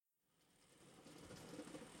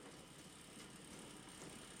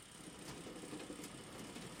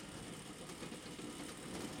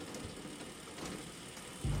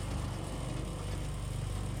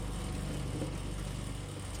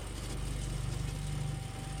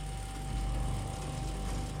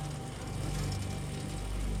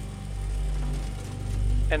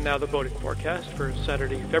And now the boating forecast for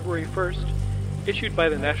Saturday, February 1st, issued by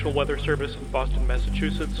the National Weather Service in Boston,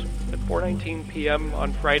 Massachusetts at 4:19 p.m.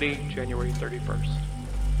 on Friday, January 31st.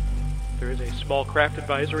 There is a small craft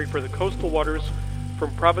advisory for the coastal waters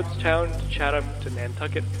from Provincetown to Chatham to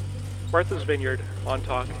Nantucket, Martha's Vineyard,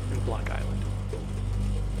 Montauk, and Block Island.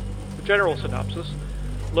 The general synopsis: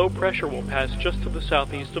 low pressure will pass just to the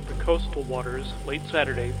southeast of the coastal waters late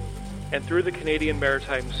Saturday and through the Canadian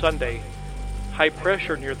Maritime Sunday. High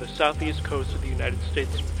pressure near the southeast coast of the United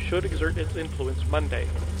States should exert its influence Monday.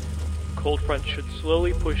 Cold front should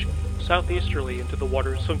slowly push southeasterly into the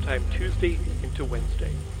waters sometime Tuesday into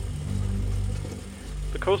Wednesday.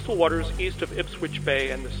 The coastal waters east of Ipswich Bay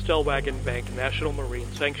and the Stellwagen Bank National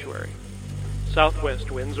Marine Sanctuary. Southwest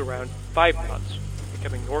winds around 5 knots,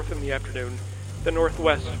 becoming north in the afternoon, then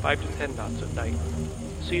northwest 5 to 10 knots at night.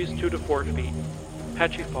 Seas 2 to 4 feet.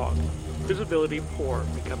 Patchy fog. Visibility poor,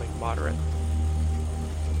 becoming moderate.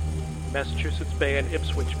 Massachusetts Bay and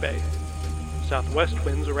Ipswich Bay. Southwest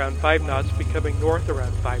winds around 5 knots, becoming north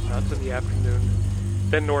around 5 knots in the afternoon,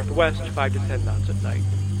 then northwest 5 to 10 knots at night.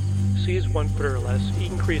 Seas 1 foot or less,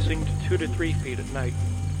 increasing to 2 to 3 feet at night.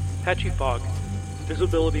 Patchy fog.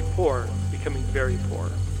 Visibility poor, becoming very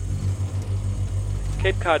poor.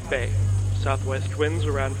 Cape Cod Bay. Southwest winds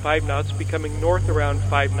around 5 knots, becoming north around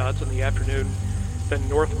 5 knots in the afternoon, then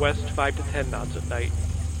northwest 5 to 10 knots at night.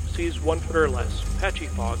 Seas 1 foot or less. Patchy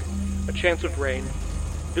fog. A chance of rain.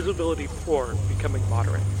 Visibility poor, becoming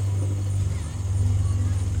moderate.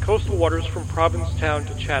 The coastal waters from Provincetown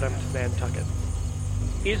to Chatham to Nantucket.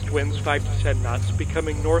 East winds 5 to 10 knots,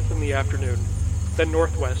 becoming north in the afternoon, then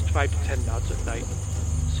northwest 5 to 10 knots at night.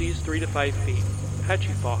 Seas 3 to 5 feet.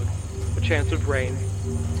 Patchy fog. A chance of rain.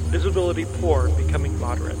 Visibility poor, becoming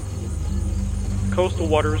moderate. Coastal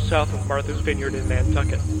waters south of Martha's Vineyard in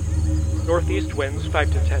Nantucket. Northeast winds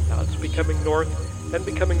 5 to 10 knots, becoming north, then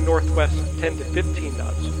becoming northwest 10 to 15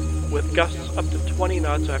 knots, with gusts up to 20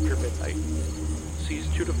 knots after midnight. Seas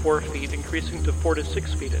 2 to 4 feet, increasing to 4 to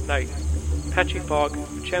 6 feet at night. Patchy fog,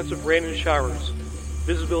 chance of rain and showers.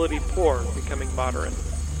 Visibility poor, becoming moderate.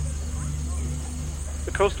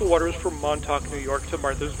 The coastal waters from Montauk, New York to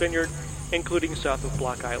Martha's Vineyard, including south of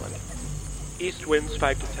Block Island. East winds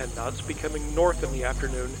 5 to 10 knots, becoming north in the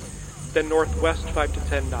afternoon, then northwest 5 to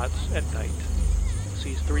 10 knots at night.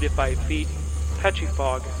 Seas 3 to 5 feet. Patchy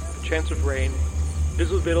fog, a chance of rain,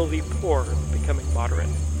 visibility poor, becoming moderate.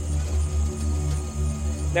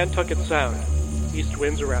 Nantucket Sound. East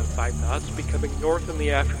winds around 5 knots, becoming north in the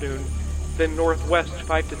afternoon, then northwest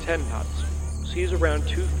 5 to 10 knots. Seas around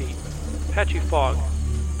 2 feet. Patchy fog,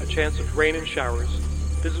 a chance of rain and showers,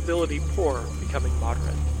 visibility poor, becoming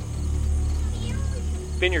moderate.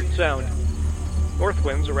 Vineyard Sound. North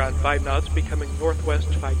winds around 5 knots, becoming northwest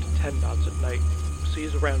 5 to 10 knots at night.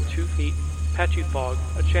 Seas around 2 feet. Patchy fog,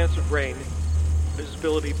 a chance of rain,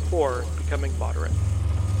 visibility poor, becoming moderate.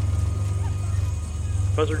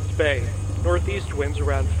 Buzzards Bay. Northeast winds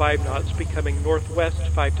around 5 knots, becoming northwest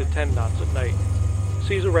 5 to 10 knots at night.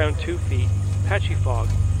 Seas around 2 feet. Patchy fog,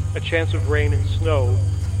 a chance of rain and snow,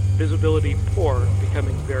 visibility poor,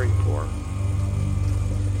 becoming very poor.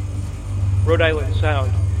 Rhode Island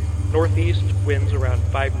Sound. Northeast winds around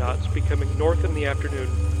 5 knots, becoming north in the afternoon,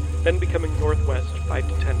 then becoming northwest 5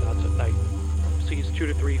 to 10 knots at night. Seas 2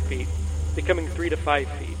 to 3 feet, becoming 3 to 5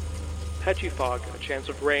 feet. Patchy fog, a chance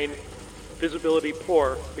of rain, visibility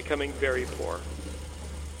poor, becoming very poor.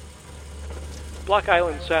 Block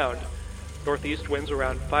Island Sound. Northeast winds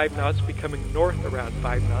around 5 knots, becoming north around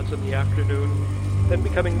 5 knots in the afternoon, then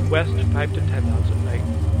becoming west 5 to 10 knots at night.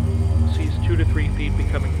 Seas 2 to 3 feet,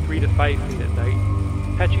 becoming 3 to 5 feet at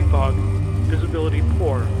night. Patchy fog, visibility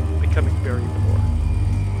poor, becoming very poor.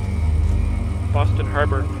 Boston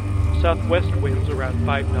Harbor. Southwest winds around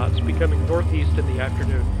 5 knots, becoming northeast in the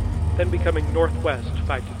afternoon, then becoming northwest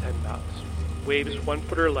 5 to 10 knots. Waves 1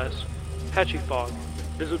 foot or less. Patchy fog.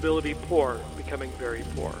 Visibility poor, becoming very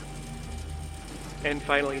poor. And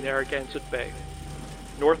finally, Narragansett Bay.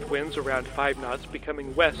 North winds around 5 knots,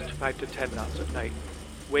 becoming west 5 to 10 knots at night.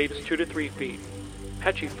 Waves 2 to 3 feet.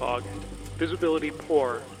 Patchy fog. Visibility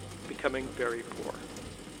poor, becoming very poor.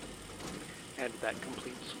 And that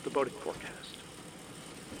completes the boating forecast.